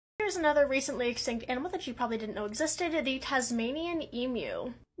here's another recently extinct animal that you probably didn't know existed, the Tasmanian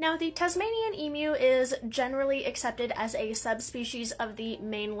emu. Now, the Tasmanian emu is generally accepted as a subspecies of the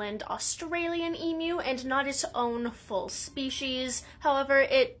mainland Australian emu and not its own full species. However,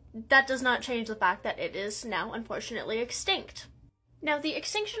 that does not change the fact that it is now unfortunately extinct. Now, the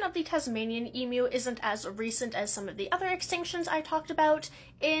extinction of the Tasmanian emu isn't as recent as some of the other extinctions I talked about.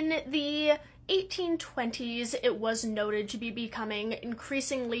 In the 1820s, it was noted to be becoming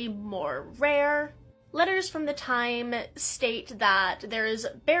increasingly more rare. Letters from the time state that there's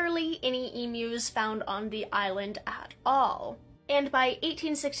barely any emus found on the island at all. And by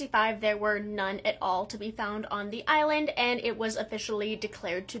 1865, there were none at all to be found on the island, and it was officially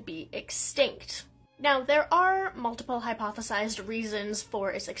declared to be extinct. Now, there are multiple hypothesized reasons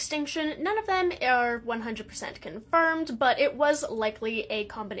for its extinction. None of them are 100% confirmed, but it was likely a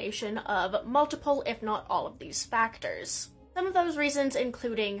combination of multiple, if not all of these factors. Some of those reasons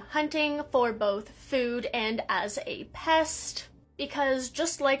including hunting for both food and as a pest, because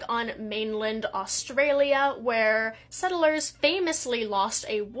just like on mainland Australia, where settlers famously lost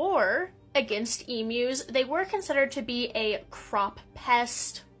a war against emus, they were considered to be a crop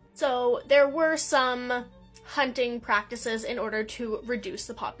pest. So there were some hunting practices in order to reduce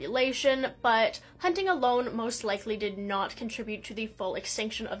the population, but hunting alone most likely did not contribute to the full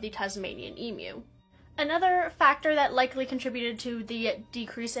extinction of the Tasmanian emu. Another factor that likely contributed to the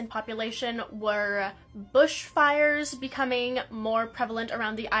decrease in population were bushfires becoming more prevalent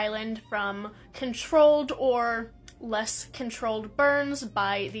around the island from controlled or less controlled burns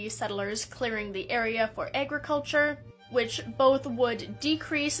by the settlers clearing the area for agriculture, which both would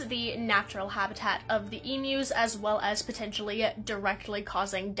decrease the natural habitat of the emus as well as potentially directly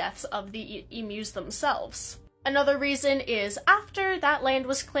causing deaths of the emus themselves. Another reason is after that land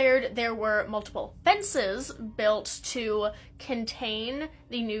was cleared, there were multiple fences built to contain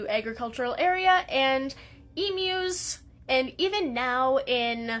the new agricultural area, and emus, and even now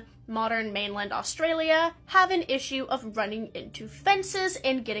in modern mainland Australia, have an issue of running into fences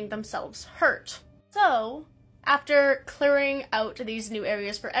and getting themselves hurt. So, after clearing out these new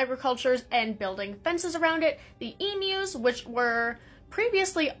areas for agriculture and building fences around it, the emus, which were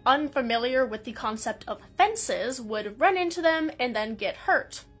previously unfamiliar with the concept of fences, would run into them and then get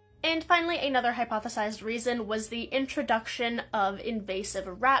hurt. And finally, another hypothesized reason was the introduction of invasive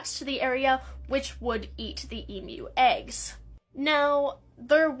rats to the area, which would eat the emu eggs. Now,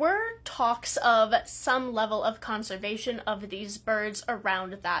 there were talks of some level of conservation of these birds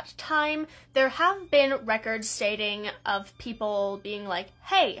around that time. There have been records stating of people being like,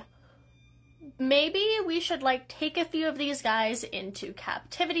 hey, maybe we should take a few of these guys into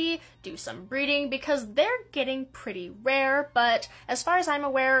captivity, do some breeding, because they're getting pretty rare, but as far as I'm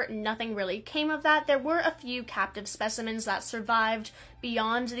aware, nothing really came of that. There were a few captive specimens that survived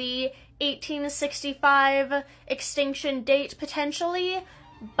beyond the 1865 extinction date, potentially,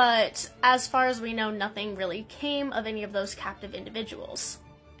 but as far as we know, nothing really came of any of those captive individuals.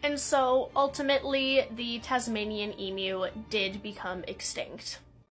 And so, ultimately, the Tasmanian emu did become extinct.